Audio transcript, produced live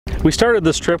We started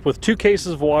this trip with 2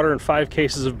 cases of water and 5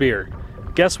 cases of beer.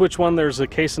 Guess which one there's a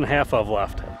case and a half of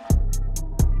left?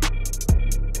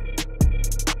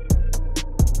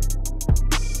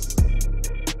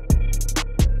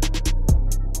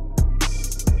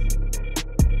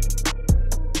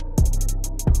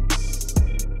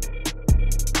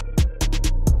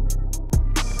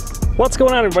 What's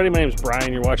going on, everybody? My name is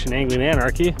Brian. You're watching Angling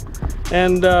Anarchy,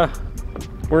 and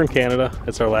we're in Canada.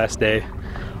 It's our last day,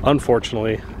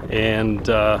 unfortunately, and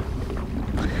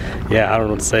yeah, I don't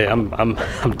know what to say. I'm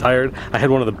tired. I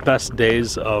had one of the best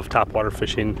days of topwater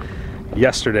fishing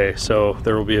yesterday, so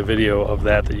there will be a video of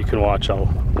that you can watch.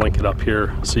 I'll link it up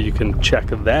here so you can check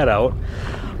that out.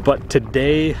 But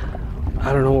today,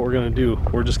 I don't know what we're gonna do.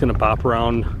 We're just gonna bop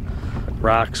around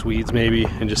rocks, weeds maybe,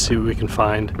 and just see what we can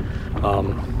find.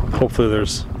 Hopefully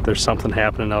there's something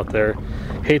happening out there.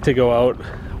 Hate to go out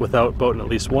without boating at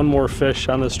least one more fish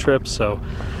on this trip, so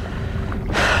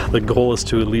the goal is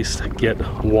to at least get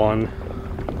one,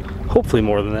 hopefully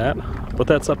more than that, but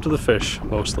that's up to the fish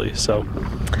mostly. So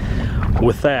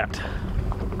with that,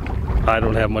 I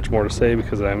don't have much more to say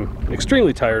because I'm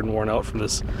extremely tired and worn out from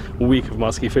this week of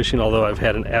musky fishing, although I've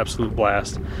had an absolute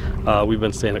blast. We've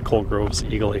been staying at Cold Grove's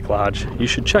Eagle Lake Lodge. You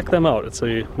should check them out. It's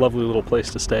a lovely little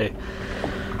place to stay.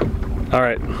 All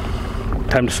right,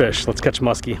 time to fish. Let's catch a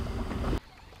muskie.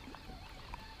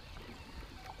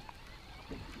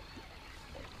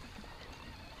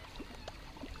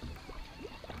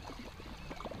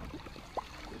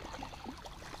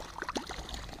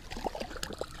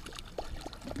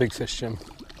 Big fish, Jim.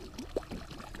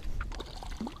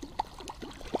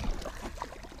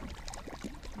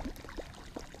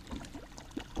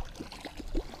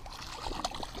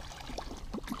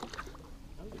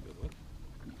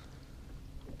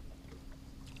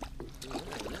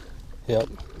 Yep.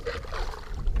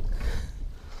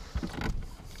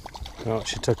 Oh,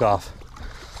 she took off.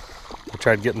 I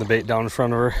tried getting the bait down in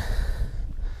front of her.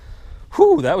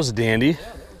 Whew, that was a dandy.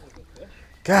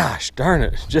 Gosh darn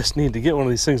it, just need to get one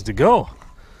of these things to go.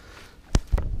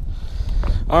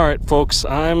 All right, folks,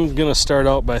 I'm gonna start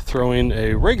out by throwing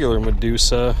a regular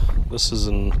Medussa. This is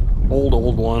an old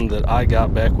one that I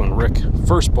got back when Rick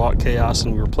first bought Chaos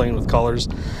and we were playing with colors.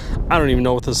 I don't even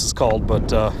know what this is called,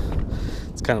 but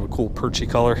it's kind of a cool perchy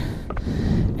color.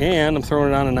 And I'm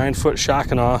throwing it on a 9-foot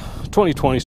shock and awe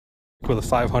 2020 with a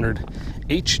 500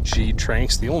 HG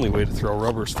Tranks, the only way to throw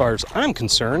rubber as far as I'm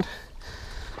concerned.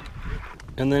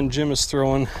 And then Jim is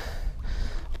throwing,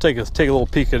 take a little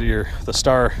peek at the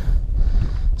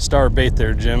star bait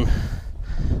there, Jim.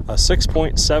 A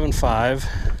 6.75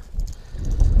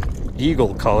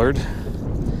 Eagle colored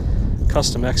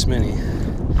Custom X Mini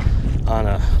on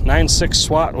a 9.6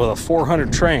 SWAT with a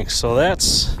 400 Tranks. So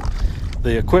that's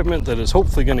the equipment that is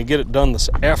hopefully going to get it done this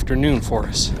afternoon for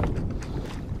us.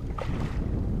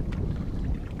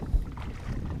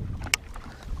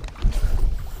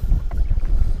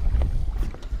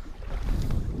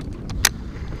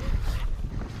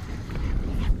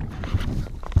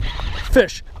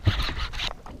 Fish.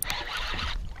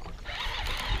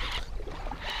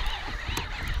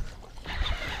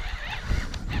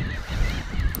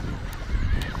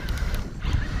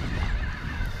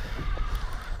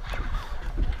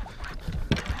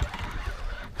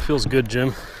 Feels good,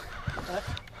 Jim.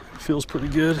 Feels pretty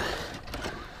good.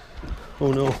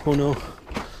 Oh no, oh no.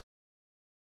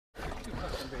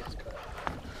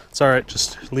 It's all right,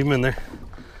 just leave them in there.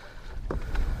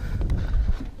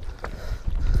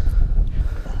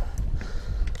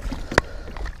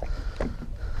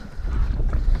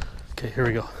 Okay, here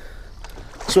we go.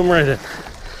 Swim right in.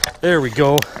 There we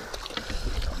go.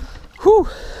 Whew.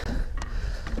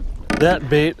 That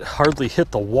bait hardly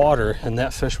hit the water and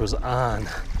that fish was on.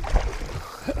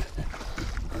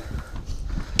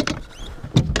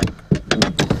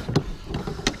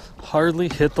 Hardly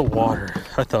hit the water.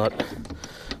 I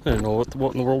didn't know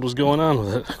what in the world was going on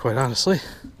with it, quite honestly.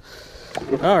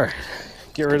 All right,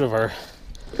 get rid of our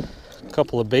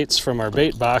couple of baits from our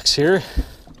bait box here.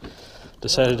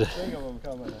 Decided to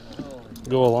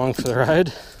go along for the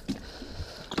ride.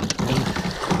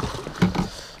 And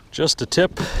just a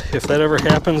tip, if that ever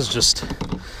happens, just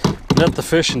net the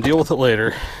fish and deal with it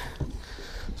later.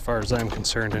 As far as I'm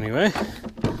concerned anyway.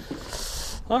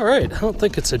 All right, I don't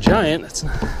think it's a giant, it's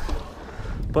not,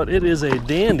 but it is a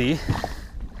dandy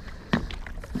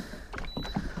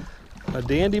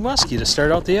muskie to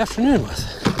start out the afternoon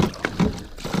with.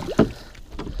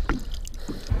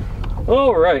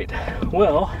 All right,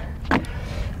 well,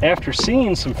 after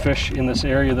seeing some fish in this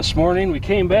area this morning, we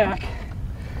came back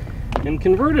and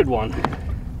converted one.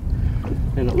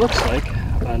 And it looks like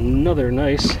another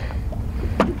nice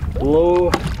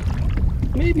low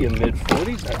maybe a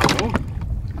mid-40s, I don't know.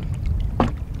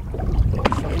 We'll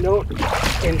find out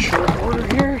in short order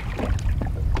here.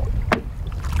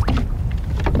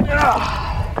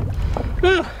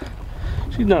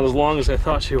 She's not as long as I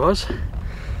thought she was,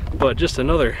 but just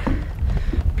another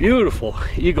beautiful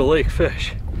Eagle Lake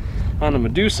fish on a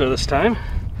Medussa this time.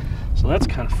 So that's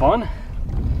kind of fun.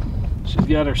 She's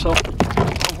got herself a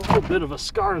little bit of a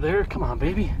scar there. Come on,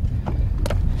 baby.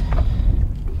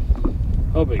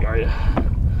 How big are you?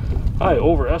 I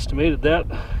overestimated that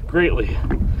greatly.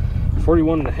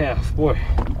 41.5. Boy,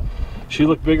 she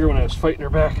looked bigger when I was fighting her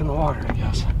back in the water, I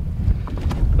guess.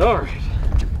 All right.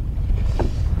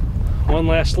 One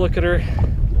last look at her.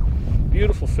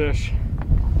 Beautiful fish.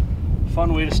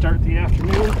 Fun way to start the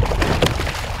afternoon.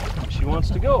 She wants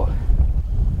to go.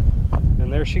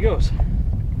 And there she goes.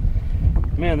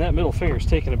 Man, that middle finger's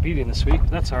taking a beating this week.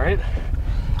 That's all right.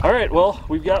 All right, well,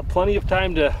 we've got plenty of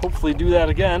time to hopefully do that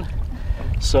again.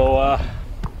 So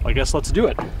I guess let's do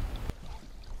it.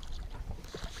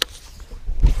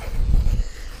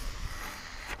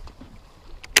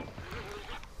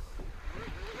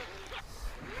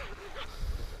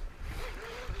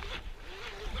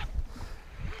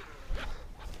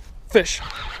 Fish.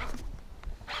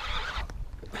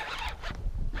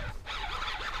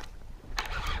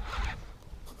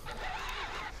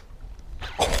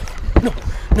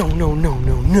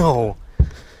 No.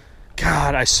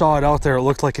 God, I saw it out there. It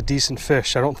looked like a decent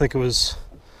fish. I don't think it was,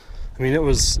 I mean, it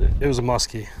was a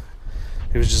muskie.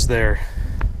 It was just there.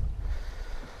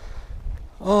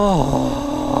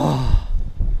 Oh.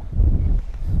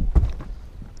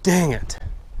 Dang it.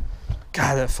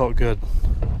 God, that felt good.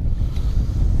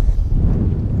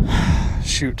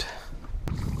 Shoot.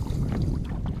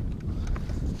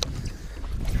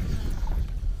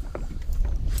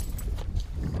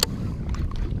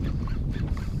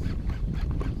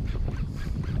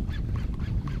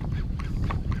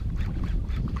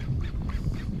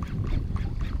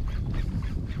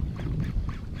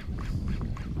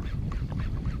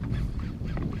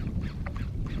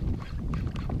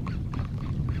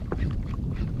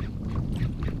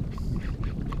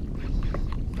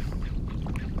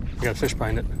 You got a fish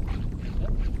behind it.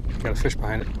 Got a fish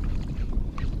behind it.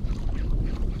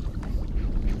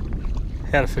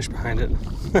 Had a fish behind it.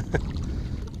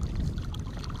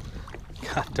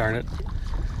 God darn it.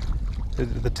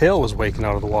 The tail was waking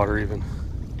out of the water even.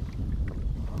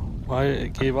 Why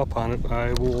it gave up on it,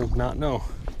 I will not know.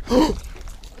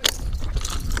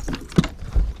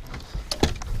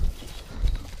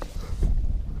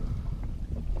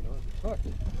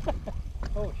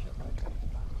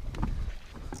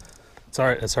 It's all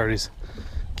right. It's all right. He's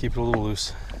keep it a little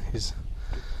loose. He's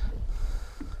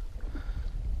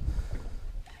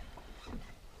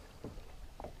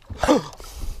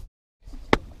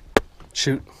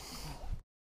shoot.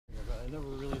 I never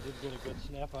really did get a good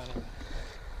snap on it.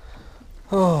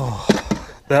 Oh,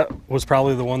 that was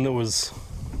probably the one that was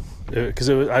because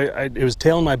it was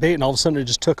tailing my bait, and all of a sudden it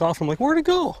just took off. I'm like, where'd it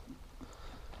go?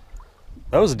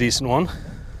 That was a decent one.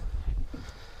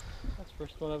 That's the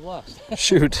first one I've lost.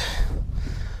 Shoot.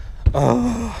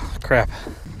 Oh, crap.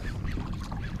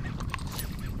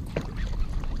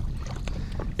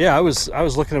 Yeah, I was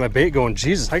looking at my bait going,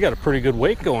 Jesus, I got a pretty good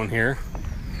weight going here.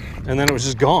 And then it was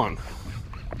just gone.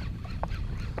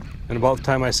 And about the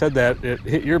time I said that, it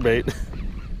hit your bait.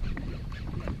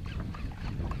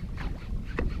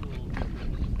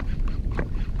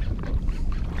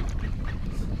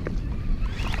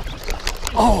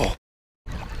 Oh!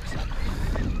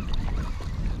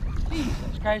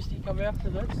 Jesus Christ, he come after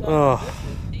that stuff. Oh.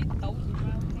 8,000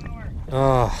 miles an hour.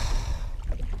 Oh.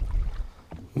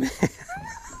 Man,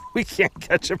 we can't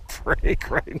catch a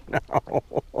break right now.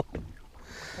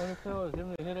 What if that was him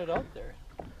that hit it out there?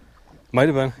 Might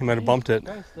have been. He might have bumped it.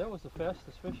 Christ, that was the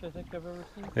fastest fish I think I've ever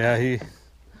seen. Yeah, he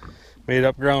made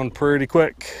up ground pretty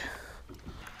quick.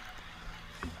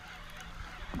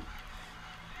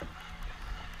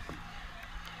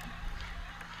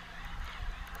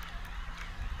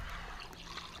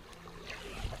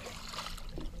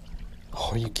 Oh,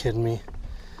 are you kidding me?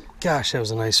 Gosh, that was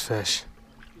a nice fish.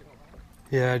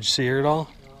 Yeah, did you see her at all?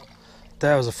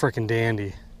 That was a freaking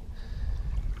dandy.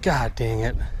 God dang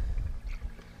it.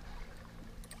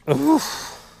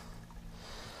 Oof.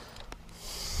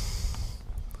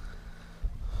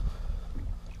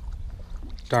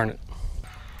 Darn it.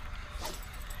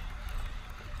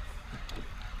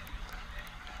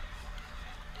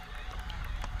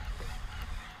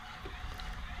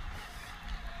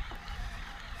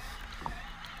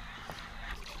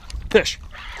 Fish.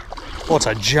 Oh, it's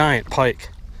a giant pike.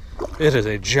 It is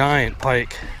a giant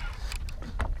pike.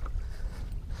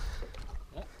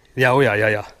 Yeah, oh yeah, yeah,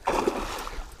 yeah.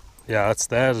 Yeah,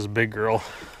 that is a big girl.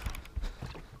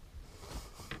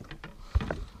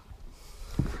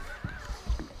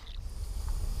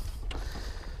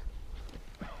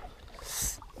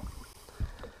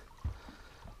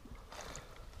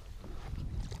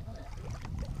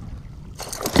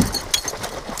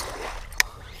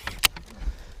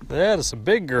 That is a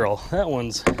big girl. That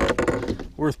one's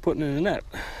worth putting in a net.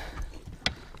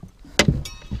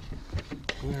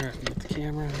 Alright, get the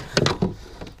camera.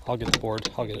 I'll get the board.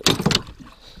 I'll get it.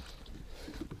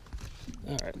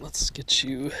 Alright, let's get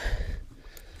you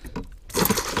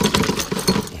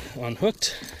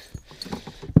unhooked.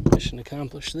 Mission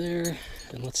accomplished there.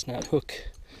 And let's not hook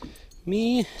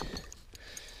me.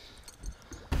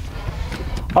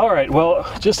 Alright, well,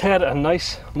 just had a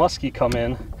nice muskie come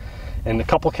in. And a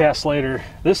couple casts later,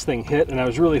 this thing hit, and I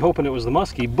was really hoping it was the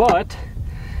muskie, but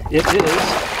it is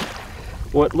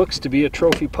what looks to be a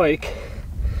trophy pike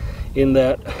in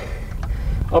that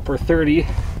upper 30,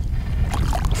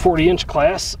 40-inch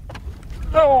class.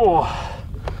 Oh,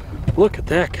 look at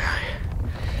that guy.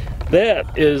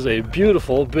 That is a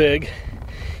beautiful, big,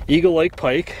 eagle-like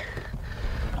pike.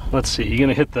 Let's see, you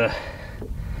gonna hit the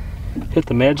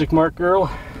magic mark,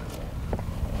 girl?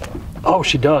 Oh,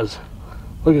 she does.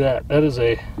 Look at that. That is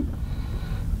a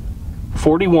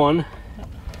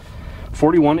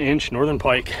 41-inch Northern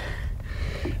Pike.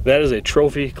 That is a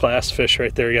trophy class fish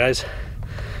right there, guys.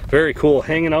 Very cool.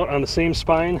 Hanging out on the same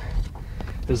spine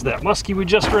as that muskie we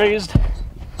just raised.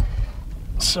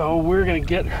 So we're going to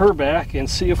get her back and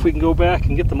see if we can go back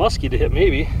and get the muskie to hit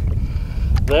maybe.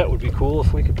 That would be cool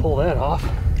if we could pull that off.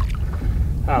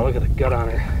 Ah, look at the gut on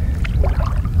her.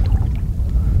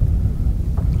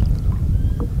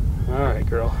 Alright,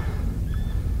 girl.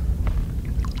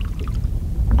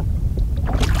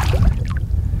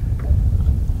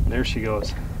 There she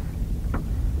goes.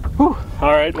 Whew.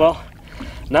 Alright, well,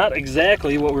 not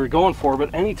exactly what we were going for,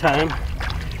 but anytime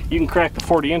you can crack the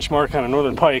 40-inch mark on a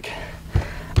Northern Pike,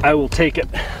 I will take it.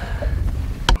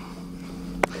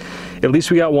 At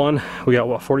least we got one. We got,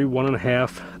 what,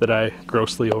 41.5 that I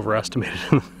grossly overestimated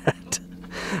in the net.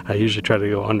 I usually try to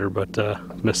go under, but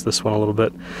missed this one a little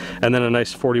bit. And then a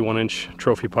nice 41-inch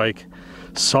trophy pike.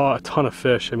 Saw a ton of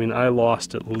fish. I mean, I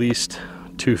lost at least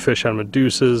 2 fish on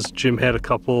Medussas. Jim had a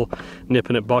couple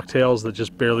nipping at bucktails that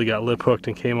just barely got lip hooked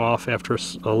and came off after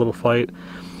a little fight.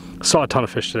 Saw a ton of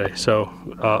fish today, so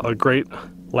a great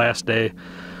last day.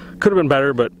 Could have been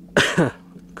better, but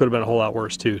could have been a whole lot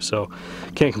worse too, so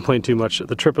can't complain too much.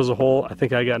 The trip as a whole, I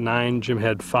think I got 9, Jim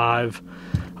had 5.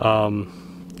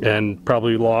 And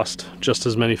probably lost just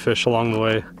as many fish along the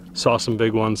way. Saw some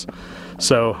big ones.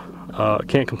 So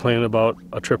can't complain about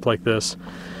a trip like this.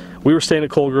 We were staying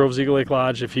at Cold Grove's Eagle Lake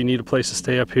Lodge. If you need a place to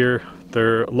stay up here,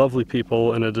 they're lovely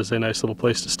people and it is a nice little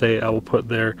place to stay. I will put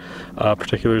their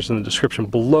particulars in the description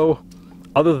below.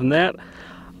 Other than that,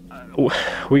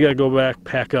 we gotta go back,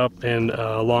 pack up, and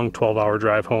a long 12-hour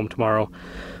drive home tomorrow.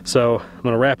 So I'm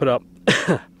gonna wrap it up.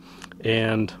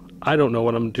 And I don't know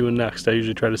what I'm doing next. I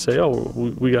usually try to say, oh,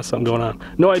 we got something going on.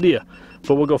 No idea,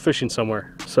 but we'll go fishing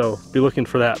somewhere. So be looking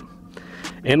for that.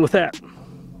 And with that,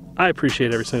 I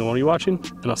appreciate every single one of you watching,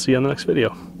 and I'll see you on the next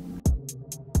video.